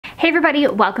everybody,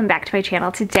 welcome back to my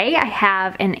channel. Today I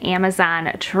have an Amazon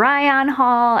try-on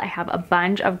haul. I have a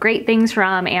bunch of great things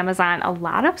from Amazon, a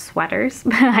lot of sweaters.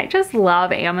 I just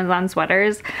love Amazon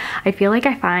sweaters. I feel like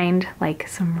I find like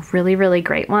some really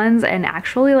great ones and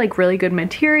actually like really good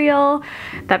material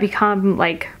that become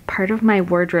like part of my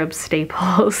wardrobe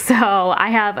staples. So I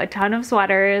have a ton of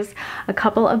sweaters, a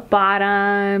couple of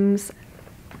bottoms,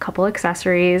 couple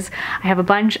accessories. I have a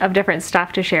bunch of different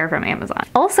stuff to share from Amazon.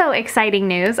 Also exciting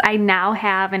news, I now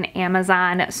have an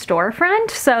Amazon storefront,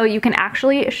 so you can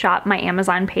actually shop my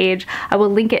Amazon page. I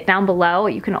will link it down below.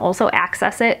 You can also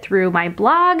access it through my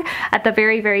blog. At the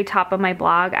very top of my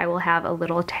blog, I will have a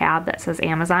little tab that says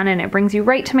Amazon and it brings you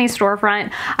right to my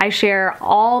storefront. I share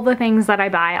all the things that I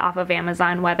buy off of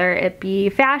Amazon, whether it be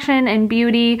fashion and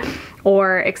beauty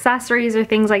or accessories or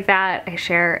things like that. I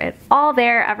share it all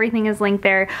there. Everything is linked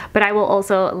there, but I will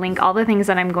also link all the things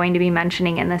that I'm going to be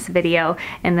mentioning in this video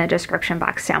in the description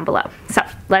box down below. So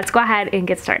let's go ahead and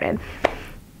get started.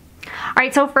 All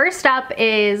right, so first up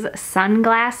is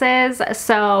sunglasses.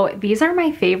 So these are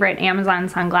my favorite Amazon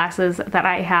sunglasses that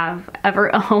I have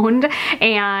ever owned,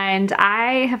 and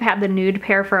I have had the nude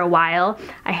pair for a while.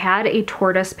 I had a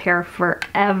tortoise pair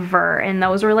forever, and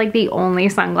those were like the only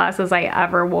sunglasses I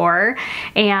ever wore,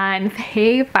 and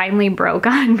they finally broke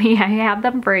on me. I had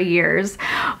them for years,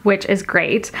 which is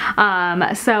great.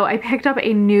 So I picked up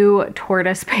a new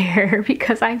tortoise pair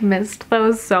because I missed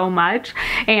those so much,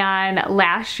 and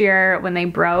last year when they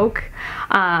broke,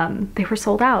 they were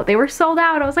sold out. They were sold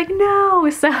out. I was like, no.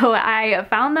 So I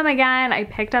found them again. I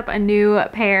picked up a new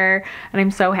pair and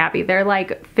I'm so happy. They're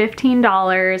like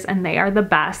 $15 and they are the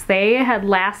best. They had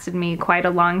lasted me quite a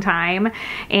long time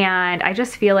and I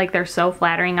just feel like they're so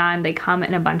flattering on. They come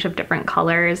in a bunch of different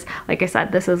colors. Like I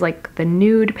said, this is like the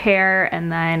nude pair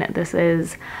and then this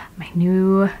is my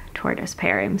new tortoise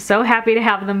pair. I'm so happy to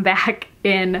have them back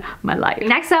in my life.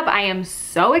 Next up, I am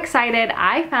so excited.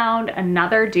 I found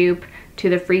another dupe to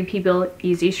the Free People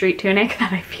Easy Street tunic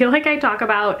that I feel like I talk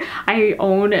about. I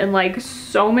own in like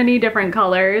so many different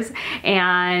colors,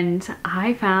 and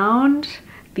I found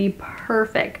the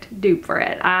perfect dupe for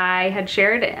it. I had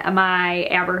shared my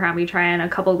Abercrombie try-on a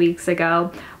couple weeks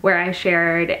ago where I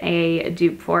shared a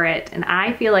dupe for it, and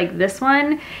I feel like this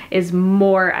one is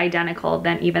more identical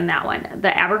than even that one.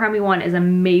 The Abercrombie one is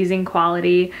amazing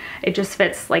quality. It just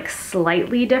fits like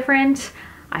slightly different.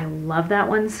 I love that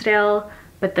one still,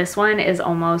 but this one is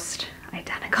almost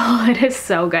identical. It is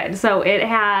so good. So it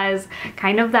has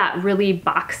kind of that really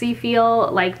boxy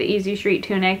feel like the Easy Street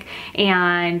tunic,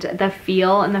 and the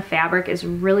feel and the fabric is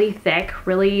really thick,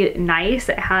 really nice.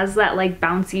 It has that like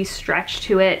bouncy stretch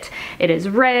to it. It is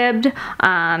ribbed.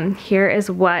 Here is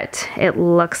what it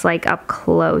looks like up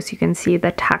close. You can see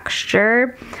the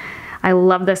texture. I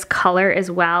love this color as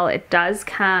well. It does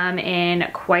come in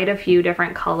quite a few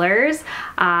different colors.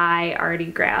 I already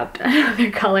grabbed another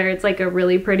color. It's like a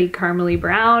really pretty caramely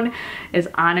brown. Is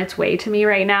on its way to me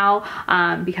right now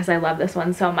because I love this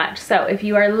one so much. So if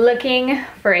you are looking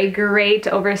for a great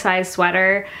oversized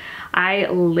sweater, I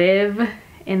live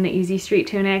in the Easy Street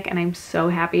tunic and I'm so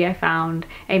happy I found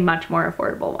a much more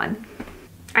affordable one.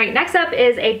 All right, next up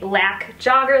is a black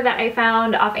jogger that I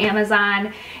found off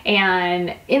Amazon,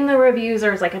 and in the reviews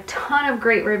there was like a ton of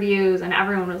great reviews and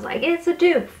everyone was like, it's a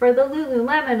dupe for the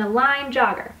Lululemon Align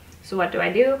jogger. So what do?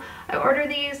 I order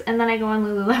these and then I go on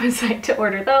Lululemon's site to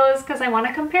order those because I want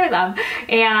to compare them.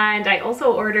 And I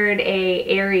also ordered a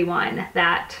Aerie one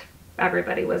that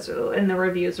everybody was in the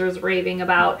reviews was raving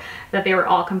about, that they were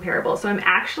all comparable. So I'm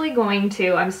actually going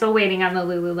to, I'm still waiting on the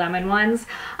Lululemon ones.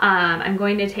 I'm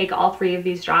going to take all three of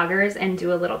these joggers and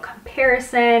do a little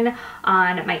comparison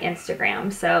on my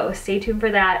Instagram. So stay tuned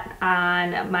for that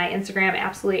on my Instagram,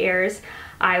 Absolutely Airs.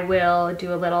 I will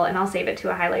do a little, and I'll save it to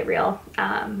a highlight reel,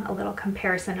 a little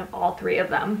comparison of all three of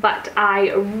them. But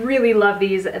I really love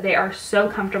these. They are so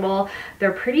comfortable.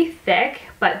 They're pretty thick,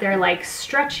 but they're like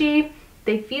stretchy.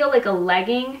 They feel like a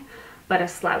legging, but a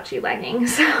slouchy legging.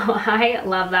 So I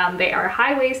love them. They are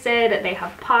high-waisted, they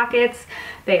have pockets,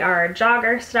 they are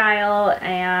jogger style,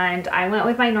 and I went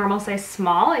with my normal size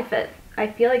small. I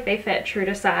feel like they fit true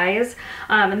to size,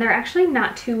 and they're actually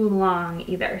not too long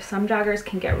either. Some joggers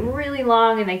can get really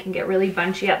long and they can get really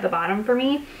bunchy at the bottom for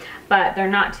me, but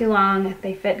they're not too long.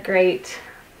 They fit great.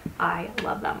 I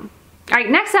love them. All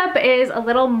right, next up is a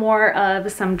little more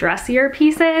of some dressier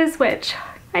pieces, which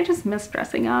I just miss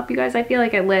dressing up. You guys, I feel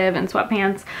like I live in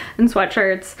sweatpants and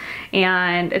sweatshirts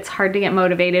and it's hard to get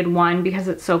motivated. One, because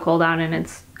it's so cold out and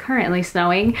it's currently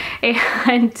snowing,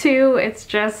 and two, it's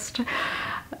just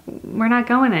we're not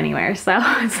going anywhere. So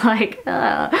it's like,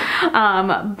 but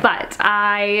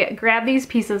I grabbed these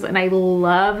pieces and I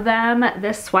love them.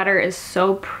 This sweater is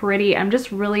so pretty. I'm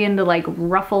just really into like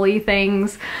ruffly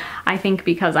things. I think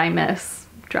because I miss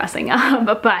dressing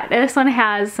up, but this one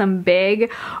has some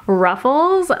big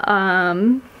ruffles,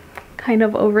 kind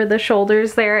of over the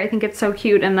shoulders there. I think it's so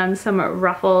cute. And then some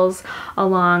ruffles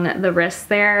along the wrists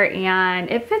there. And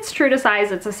it fits true to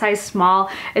size. It's a size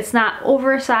small. It's not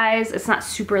oversized. It's not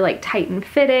super like tight and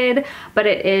fitted, but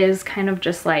it is kind of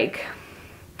just like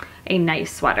a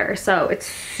nice sweater. So it's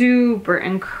super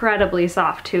incredibly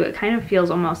soft too. It kind of feels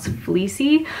almost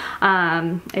fleecy.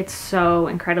 It's so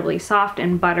incredibly soft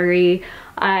and buttery.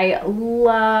 I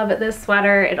love this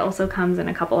sweater. It also comes in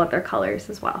a couple other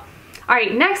colors as well. All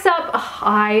right, next up,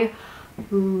 I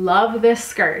love this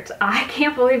skirt. I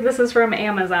can't believe this is from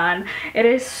Amazon. It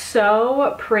is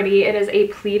so pretty. It is a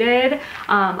pleated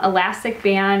elastic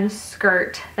band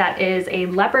skirt that is a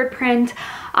leopard print.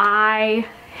 I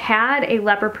had a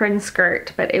leopard print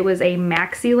skirt, but it was a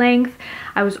maxi length.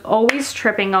 I was always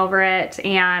tripping over it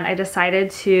and I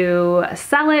decided to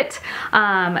sell it.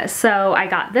 So I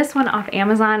got this one off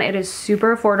Amazon. It is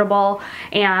super affordable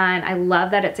and I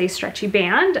love that it's a stretchy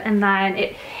band and then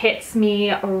it hits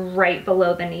me right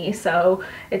below the knee. So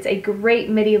it's a great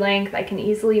midi length. I can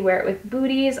easily wear it with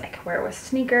booties. I can wear it with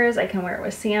sneakers. I can wear it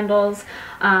with sandals.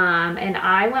 And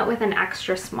I went with an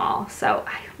extra small. So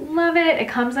I love it. It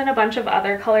comes in a bunch of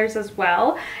other colors as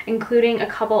well, including a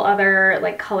couple other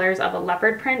like colors of a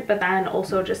leopard print, but then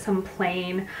also just some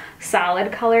plain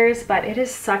solid colors. But it is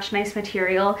such nice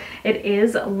material. It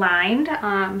is lined,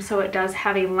 so it does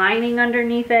have a lining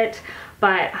underneath it,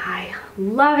 but I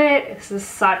love it. This is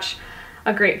such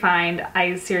a great find.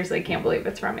 I seriously can't believe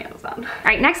it's from Amazon. All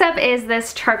right, next up is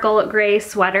this charcoal gray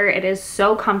sweater. It is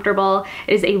so comfortable.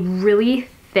 It is a really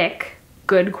thick,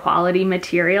 good quality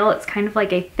material. It's kind of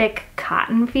like a thick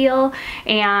cotton feel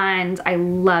and I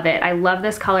love it. I love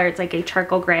this color. It's like a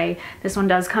charcoal gray. This one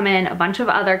does come in a bunch of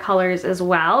other colors as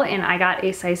well and I got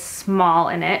a size small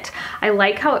in it. I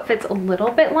like how it fits a little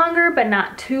bit longer but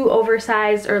not too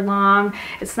oversized or long.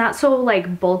 It's not so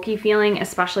like bulky feeling,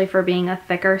 especially for being a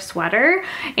thicker sweater,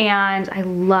 and I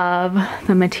love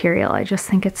the material. I just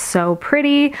think it's so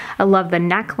pretty. I love the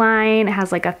neckline. It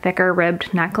has like a thicker ribbed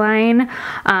neckline,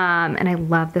 and I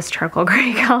love this charcoal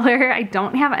gray color. I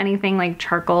don't have anything like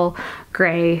charcoal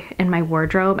gray in my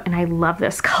wardrobe and I love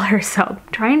this color, so I'm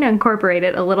trying to incorporate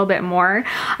it a little bit more,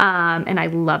 and I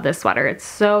love this sweater. It's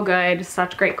so good,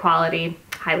 such great quality.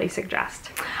 Highly suggest.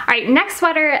 All right, next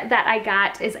sweater that I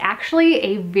got is actually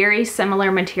a very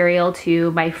similar material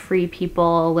to my Free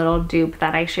People little dupe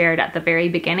that I shared at the very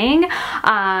beginning.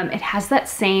 It has that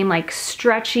same like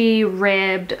stretchy,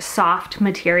 ribbed, soft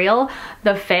material.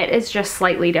 The fit is just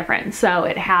slightly different. So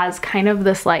it has kind of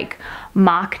this like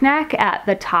mock neck at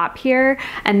the top here,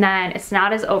 and then it's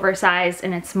not as oversized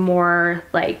and it's more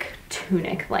like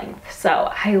tunic length. So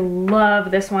I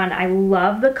love this one. I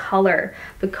love the color.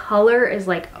 The color is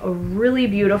like a really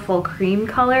beautiful cream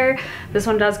color. This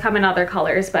one does come in other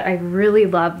colors, but I really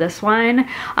love this one.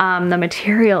 The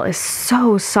material is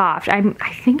so soft. I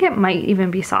think it might even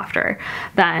be softer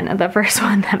than the first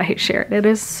one that I shared. It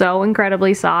is so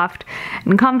incredibly soft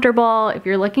and comfortable. If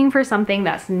you're looking for something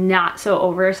that's not so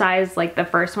oversized like the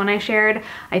first one I shared,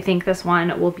 I think this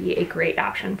one will be a great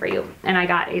option for you. And I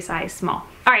got a size small.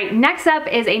 All right, next up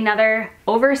is another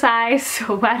oversized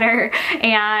sweater,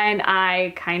 and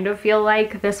I kind of feel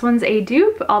like this one's a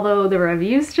dupe, although the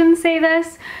reviews didn't say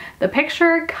this. The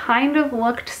picture kind of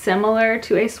looked similar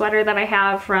to a sweater that I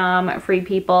have from Free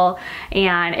People,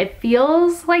 and it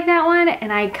feels like that one,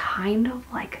 and I kind of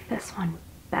like this one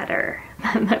better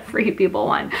than the Free People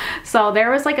one. So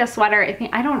there was like a sweater,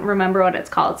 I don't remember what it's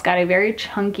called. It's got a very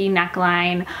chunky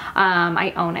neckline.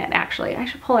 I own it actually. I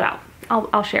should pull it out.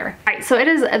 I'll share. All right, so it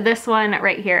is this one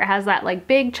right here. It has that like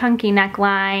big chunky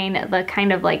neckline, the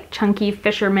kind of like chunky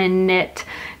fisherman knit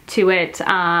to it.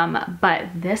 But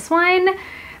this one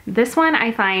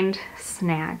I find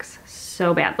snags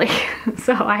so badly.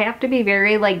 So I have to be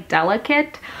very like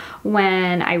delicate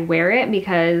when I wear it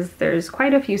because there's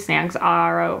quite a few snags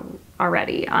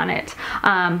already on it.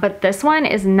 But this one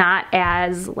is not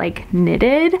as like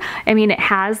knitted. I mean, it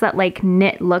has that like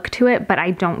knit look to it, but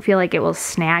I don't feel like it will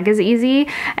snag as easy.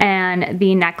 And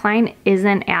the neckline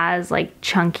isn't as like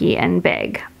chunky and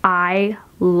big. I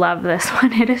love this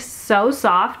one. It is so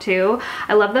soft too.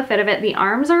 I love the fit of it. The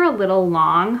arms are a little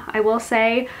long, I will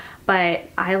say, but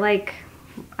I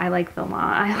I like the long,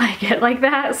 I like it like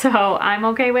that, so I'm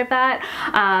okay with that.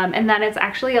 And then it's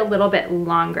actually a little bit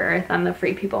longer than the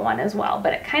Free People one as well,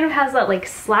 but it kind of has that like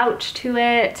slouch to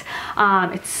it.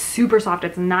 It's super soft,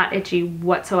 it's not itchy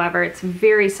whatsoever. It's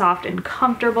very soft and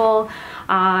comfortable.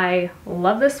 I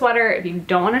love this sweater. If you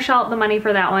don't want to shell out the money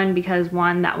for that one, because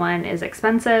one, that one is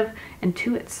expensive, and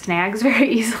two, it snags very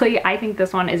easily, I think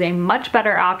this one is a much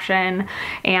better option,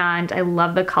 and I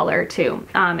love the color too.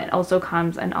 It also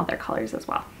comes in other colors as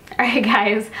well. Alright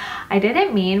guys, I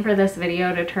didn't mean for this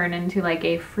video to turn into like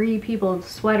a Free People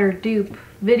sweater dupe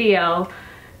video.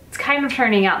 It's kind of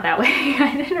turning out that way.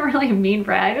 I didn't really mean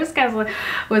for it. I just kind of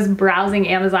was browsing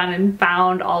Amazon and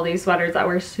found all these sweaters that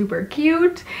were super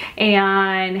cute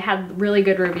and had really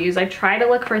good reviews. I try to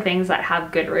look for things that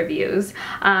have good reviews.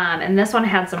 And this one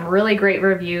had some really great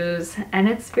reviews, and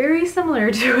it's very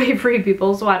similar to a Free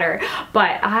People sweater,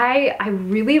 but I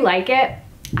really like it.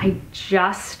 I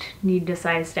just need to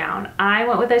size down. I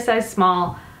went with a size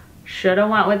small. Should have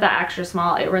went with the extra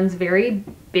small. It runs very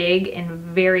big and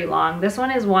very long. This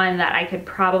one is one that I could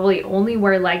probably only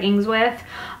wear leggings with,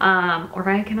 or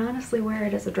I can honestly wear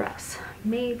it as a dress.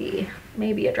 Maybe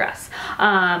a dress.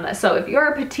 So if you're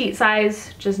a petite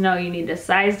size, just know you need to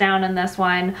size down in this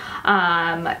one.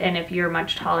 And if you're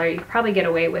much taller, you could probably get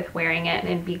away with wearing it, and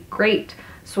it'd be great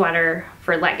sweater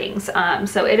for leggings.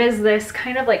 So it is this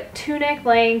kind of like tunic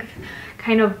length,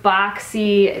 kind of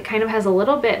boxy. It kind of has a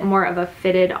little bit more of a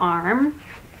fitted arm.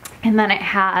 And then it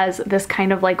has this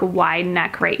kind of like wide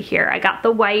neck right here. I got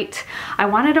the white. I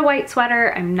wanted a white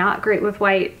sweater. I'm not great with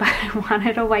white, but I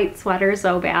wanted a white sweater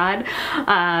so bad.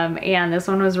 And this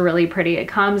one was really pretty. It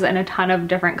comes in a ton of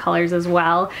different colors as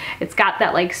well. It's got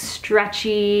that like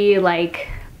stretchy, like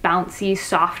bouncy,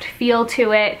 soft feel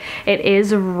to it. It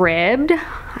is ribbed.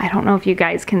 I don't know if you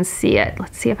guys can see it.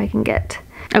 Let's see if I can get...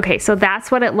 Okay, so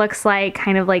that's what it looks like,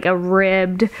 kind of like a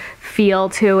ribbed feel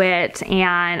to it,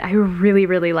 and I really,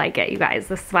 really like it, you guys.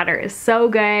 This sweater is so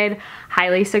good.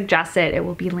 Highly suggest it. It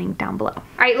will be linked down below. All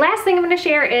right, last thing I'm gonna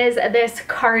share is this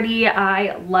cardi.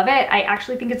 I love it. I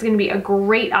actually think it's gonna be a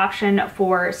great option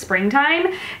for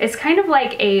springtime. It's kind of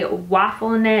like a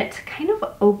waffle knit, kind of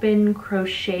open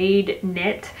crocheted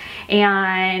knit,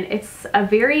 and it's a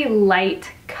very light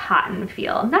cotton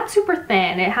feel. Not super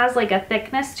thin. It has like a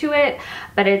thickness to it,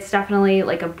 but it's definitely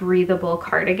like a breathable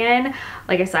cardigan.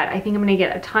 Like I said, I think I'm gonna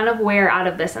get a ton of wear out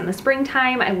of this in the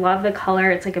springtime. I love the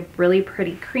color. It's like a really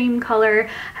pretty cream color.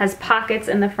 Has pockets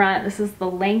in the front. This is the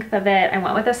length of it. I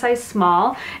went with a size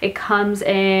small. It comes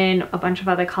in a bunch of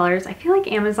other colors. I feel like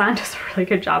Amazon does a really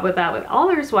good job with that with all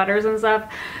their sweaters and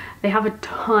stuff. They have a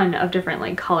ton of different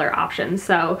like color options,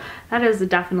 so that is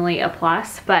definitely a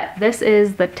plus. But this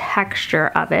is the texture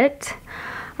of it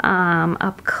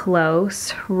up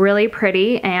close. Really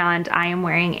pretty, and I am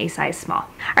wearing a size small.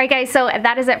 All right guys, so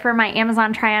that is it for my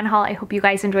Amazon try-on haul. I hope you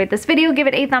guys enjoyed this video. Give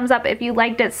it a thumbs up if you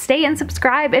liked it. Stay and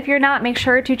subscribe if you're not. Make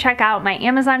sure to check out my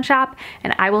Amazon shop,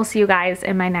 and I will see you guys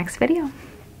in my next video.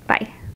 Bye.